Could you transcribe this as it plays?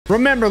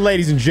Remember,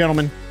 ladies and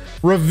gentlemen,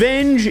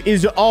 revenge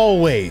is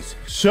always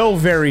so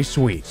very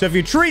sweet. So if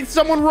you treat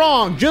someone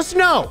wrong, just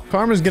know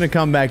karma's gonna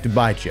come back to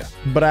bite you.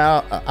 But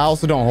I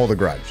also don't hold a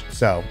grudge,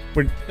 so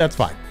that's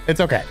fine. It's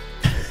okay.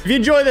 If you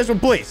enjoy this one,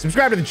 please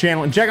subscribe to the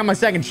channel and check out my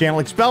second channel,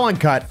 Expel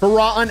Uncut, for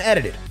raw,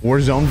 unedited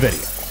Warzone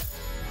videos.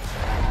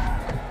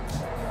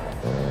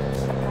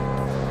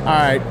 All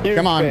right,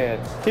 come on.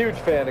 Huge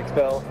fan,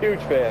 Expel.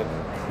 Huge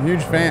fan.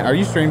 Huge fan. Are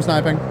you stream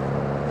sniping?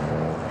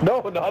 No,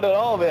 not at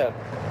all, man.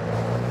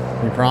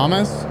 You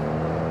promise?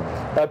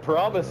 I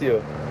promise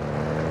you.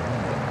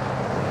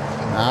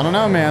 I don't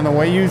know, man. The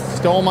way you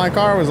stole my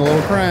car was a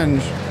little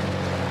cringe.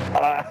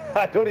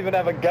 I don't even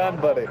have a gun,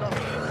 buddy.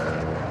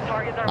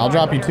 I'll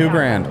drop you $2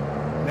 grand.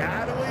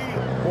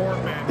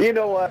 You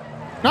know what?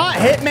 Not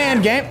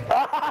Hitman game.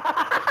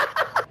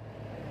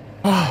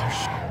 Oh,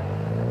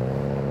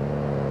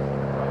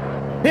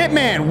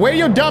 Hitman, where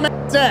your dumb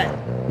ass at?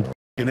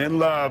 In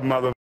love,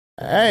 mother.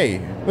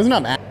 Hey, listen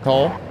up,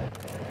 asshole.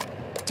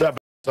 What's up,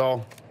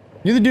 asshole?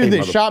 You're the dude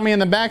that shot me in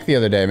the back the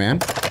other day, man.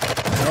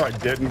 No, I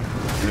didn't.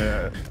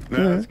 Yeah.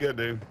 No, that's good,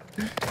 dude.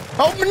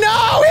 Oh,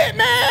 no,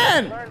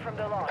 Hitman! Learn from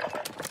the loss.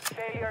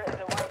 Failure is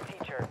a wise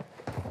teacher.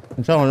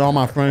 I'm telling all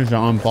my friends to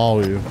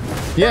unfollow you.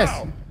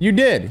 Yes, you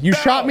did. You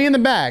shot me in the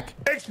back.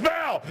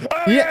 Expel!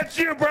 Oh, Yeah. that's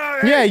you, bro.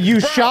 Yeah, you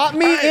bro, shot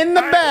me in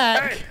the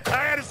back. Hey,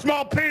 I had a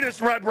small penis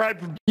right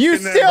You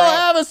in there, still bro.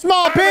 have a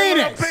small I have a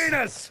penis. little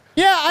penis.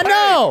 Yeah, I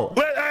know.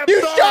 I'm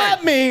You sorry.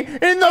 shot me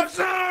in the I'm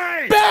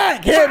sorry.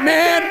 back,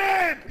 Hitman.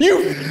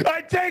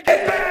 I take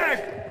it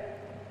back.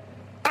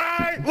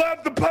 I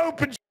love the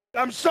Pope and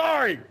I'm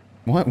sorry.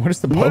 What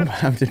does the Pope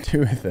have to do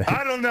with it?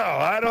 I don't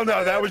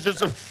know. That was just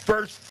the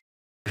first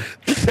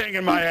thing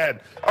in my head.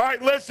 All right,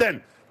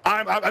 listen.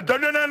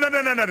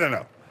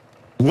 No.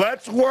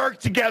 Let's work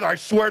together. I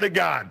swear to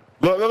God.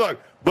 Look.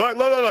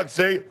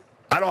 See,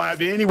 I don't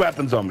have any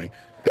weapons on me.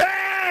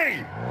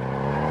 Hey!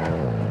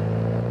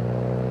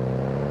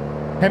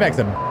 Hey,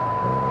 Maxim.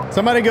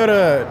 Somebody go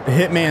to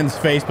Hitman's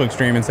Facebook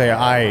stream and say,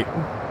 "Alright,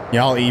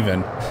 y'all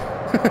even."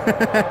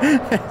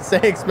 Say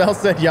Expel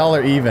said y'all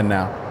are even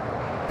now.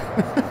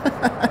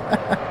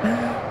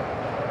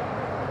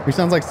 He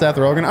sounds like Seth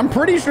Rogen. I'm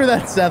pretty sure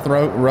that's Seth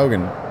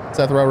Rogen.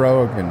 Seth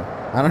Rogen.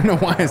 I don't know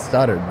why I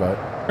stuttered, but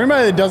for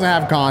anybody that doesn't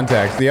have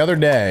context, the other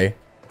day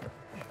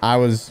I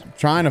was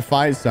trying to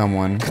fight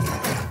someone.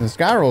 This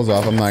guy rolls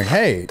up. I'm like,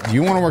 "Hey, do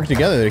you want to work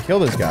together to kill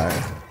this guy?"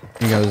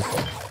 He goes,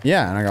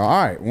 "Yeah." And I go,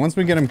 "All right, once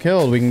we get him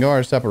killed, we can go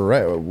our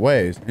separate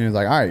ways." And he's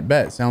like, "All right,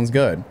 bet, sounds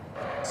good."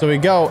 So we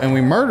go and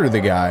we murder the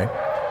guy.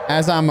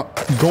 As I'm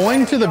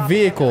going to the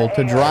vehicle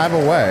to drive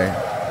away.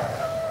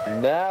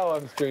 Now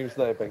I'm stream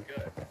sniping.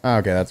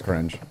 Okay, that's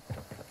cringe.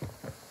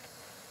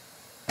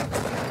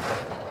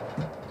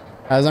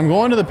 As I'm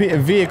going to the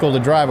vehicle to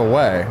drive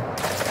away.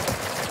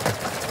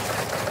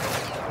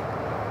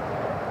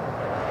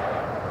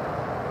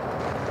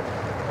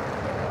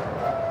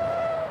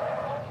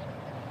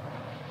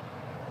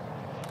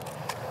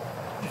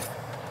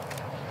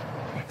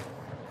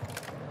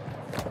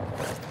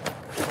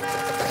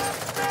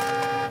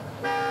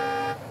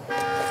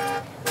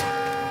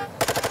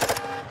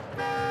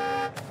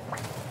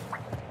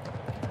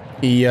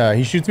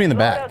 He shoots me in the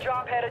back.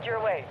 Drop headed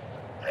your way.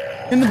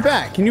 In the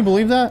back. Can you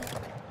believe that?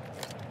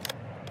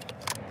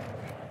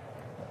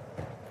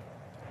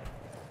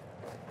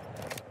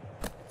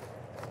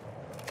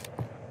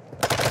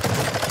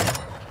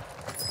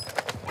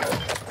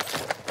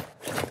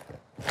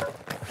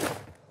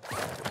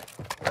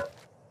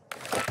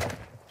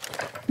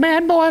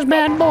 Bad boys,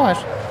 bad boys.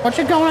 What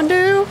you gonna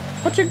do?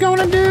 What you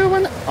gonna do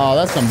when Oh,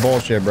 that's some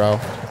bullshit, bro.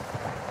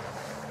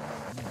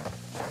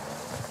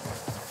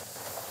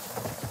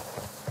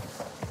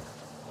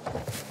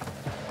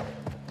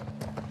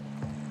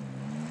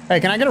 Hey,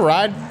 can I get a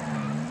ride?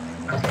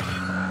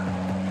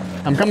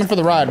 I'm coming for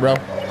the ride, bro.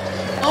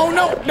 Oh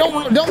no,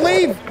 don't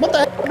leave. What the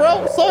heck,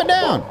 bro? Slow it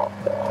down.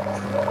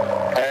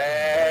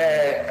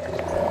 Hey,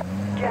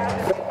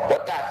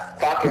 what the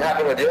fuck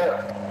happened with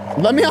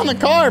you? Let me on the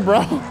car,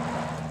 bro.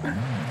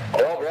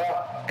 No, bro,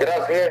 get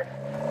out here.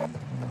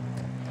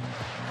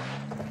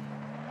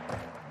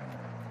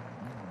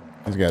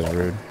 This guy's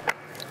rude.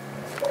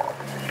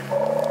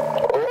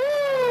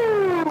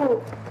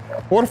 Ooh.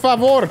 Por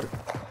favor.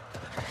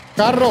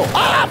 Carro.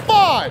 Ah,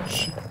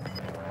 fudge!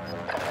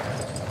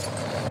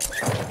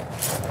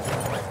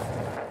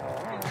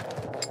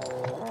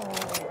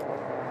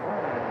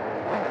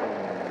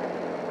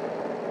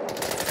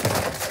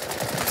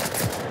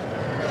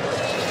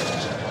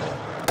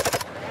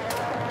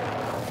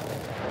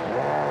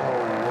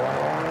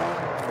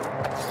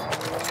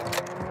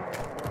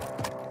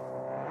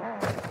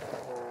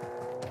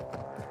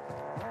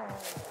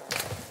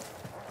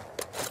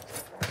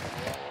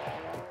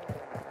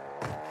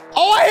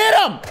 Oh, I hit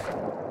him!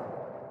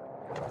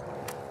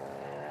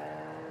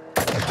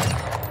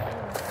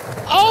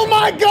 Oh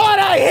my God,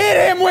 I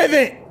hit him with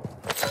it!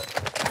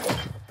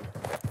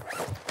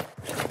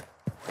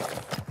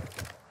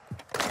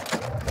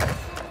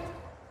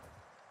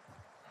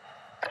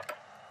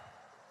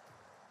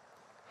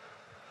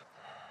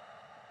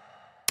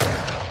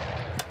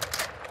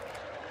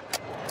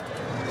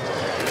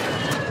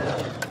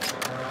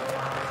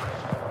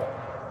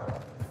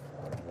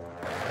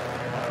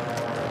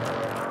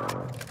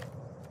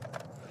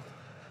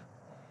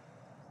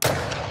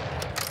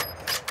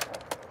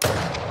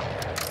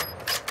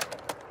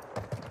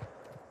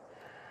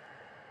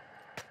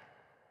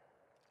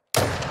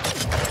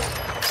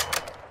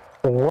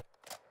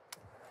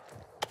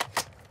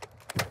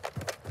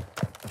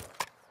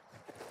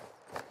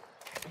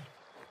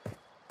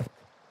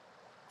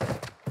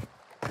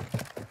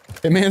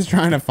 Hitman's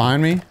trying to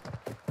find me.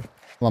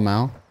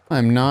 Lamau.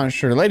 I'm not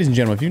sure. Ladies and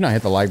gentlemen, if you've not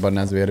hit the like button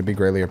as we had, it'd be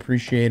greatly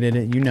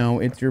appreciated. You know,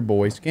 it's your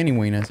boy, Skinny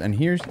Weenus, and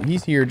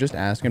he's here just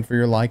asking for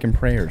your like and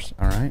prayers,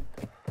 all right?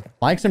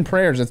 Likes and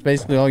prayers, that's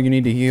basically all you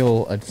need to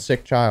heal a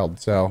sick child.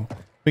 So if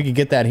we could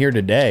get that here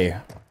today,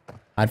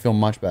 I'd feel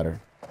much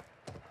better.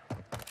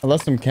 I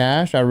left some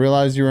cash. I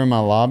realized you were in my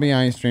lobby.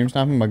 I ain't stream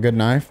sniping my good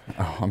knife.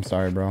 Oh, I'm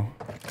sorry, bro.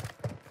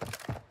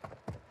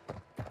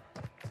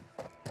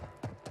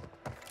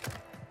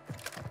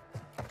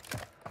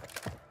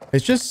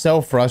 It's just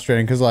so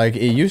frustrating because like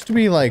it used to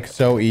be like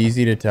so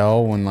easy to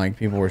tell when like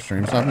people were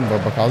stream sniping,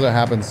 but because it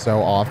happens so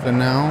often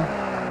now,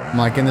 I'm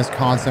like in this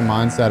constant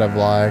mindset of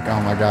like,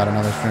 oh my god,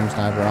 another stream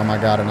sniper, oh my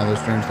god, another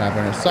stream sniper,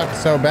 and it sucks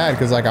so bad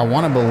because like I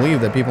want to believe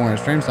that people weren't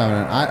stream sniping,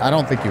 and I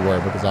don't think you were,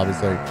 because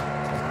obviously,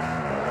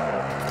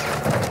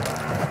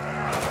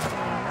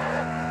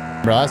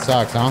 bro, that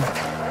sucks, huh?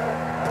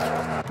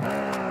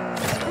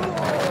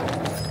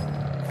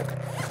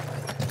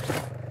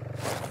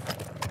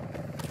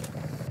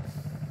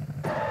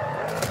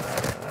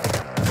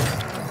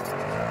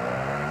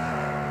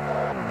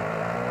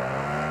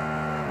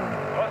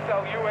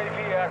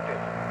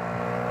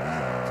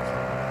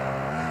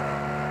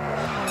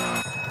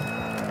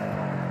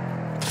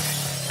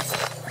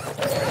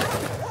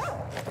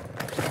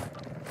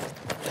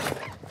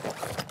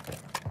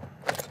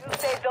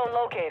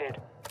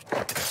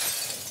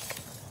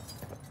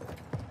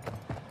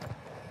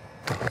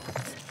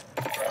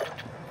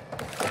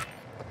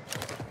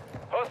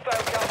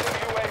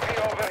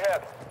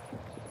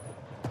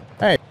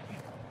 Hey,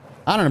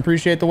 I don't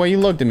appreciate the way you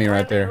looked at me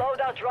right there.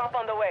 Loadout drop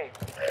on the way.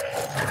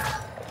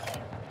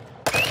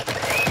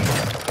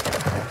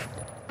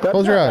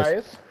 Close your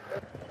eyes.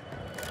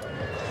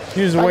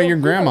 Use the way your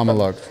grandmama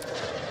looks.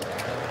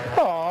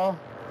 Aw. Are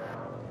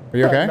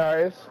you okay?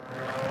 Nice.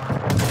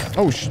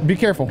 Oh, be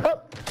careful.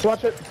 Oh,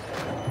 watch it.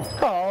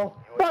 Oh,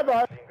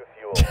 bye-bye.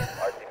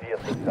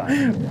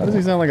 Why does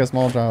he sound like a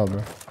small child,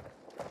 bro?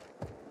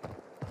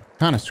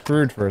 Kind of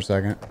screwed for a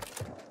second.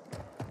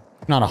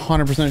 Not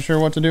 100% sure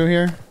what to do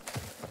here.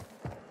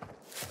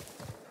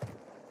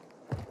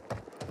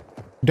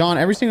 Dawn,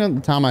 every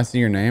single time I see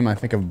your name, I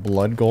think of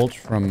Blood Gulch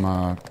from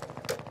Halo.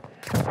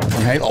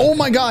 Oh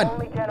my god!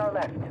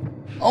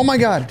 Oh my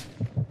god!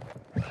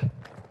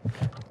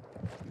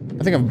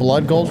 I think of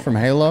Blood Gulch from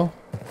Halo.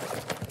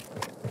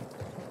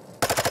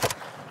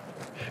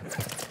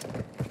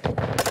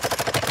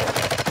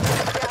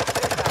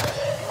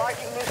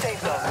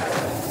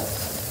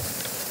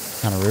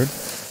 Kind of rude.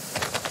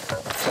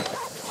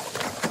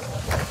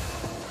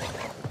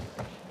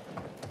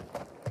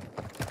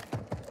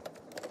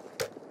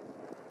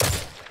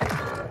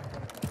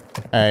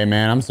 Hey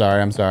man, I'm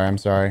sorry. Enemy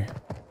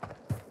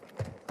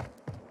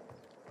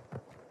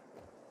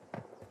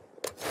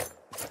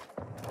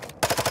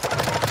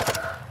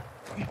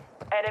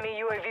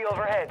UAV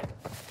overhead.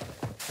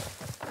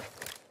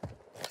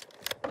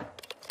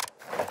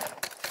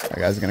 That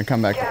guy's gonna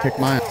come back to kick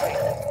my ass.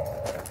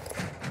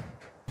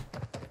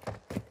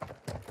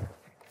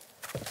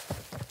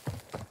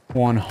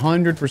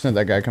 100%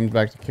 that guy comes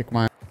back to kick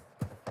my ass.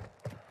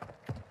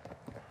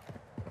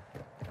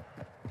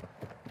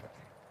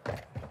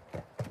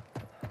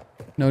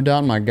 No doubt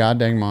in my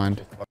goddamn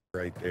mind.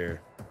 Right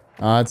there.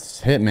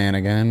 It's Hitman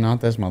again,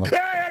 not this mother.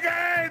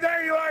 Hey,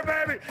 there you are,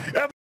 baby.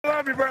 I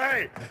love you, bro.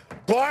 Hey,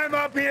 climb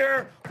up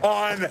here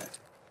on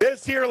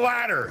this here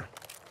ladder.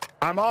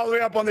 I'm all the way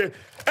up on the.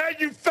 Hey,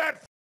 you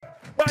fat.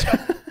 What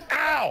the?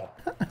 Ow.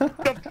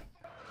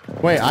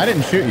 Wait, I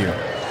didn't shoot you.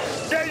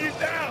 Yeah, you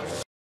down.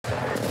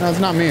 No, it's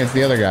not me. It's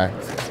the other guy.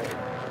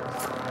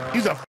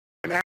 He's a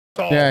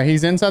asshole. Yeah,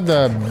 he's inside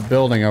the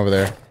building over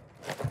there.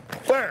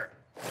 Where?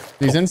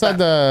 He's inside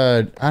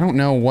the, I don't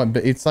know what,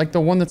 but it's like the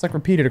one that's like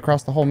repeated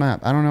across the whole map.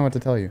 I don't know what to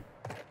tell you.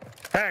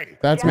 Hey.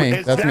 That's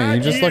me. That's me. You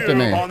just looked at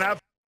me. On that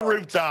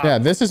rooftop. Yeah,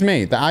 this is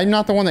me. I'm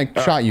not the one that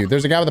shot you.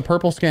 There's a guy with a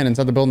purple skin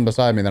inside the building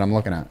beside me that I'm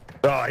looking at.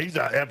 Oh, he's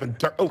a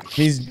effing oh.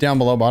 He's down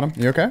below bottom.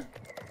 You okay?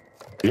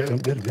 Yeah, I'm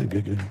good.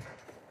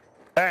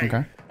 Hey,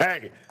 okay.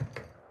 Hey,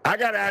 I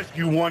gotta ask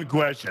you one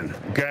question,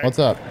 okay? What's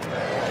up?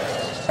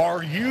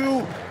 Are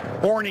you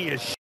horny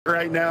as shit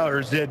right now,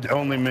 or is it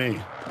only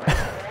me?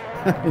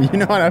 You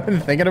know what? I've been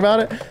thinking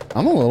about it.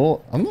 I'm a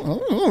little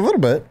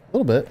bit.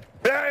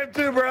 Yeah, I am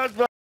too, bro.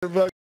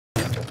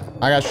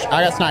 I got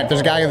sniped.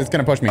 There's a guy that's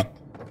gonna push me.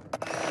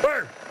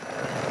 Where?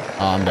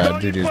 Oh, I'm dead.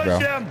 Don't you GG's, push bro.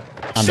 him.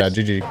 I'm dead.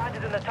 GG.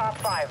 In the top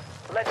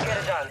 5. Let's get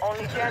it done.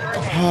 Only 10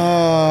 remain.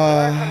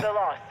 From the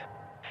loss.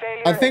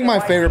 I think my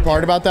favorite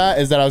part about that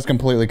is that I was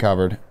completely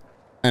covered,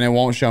 and it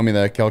won't show me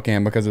the kill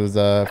cam because it was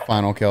a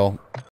final kill.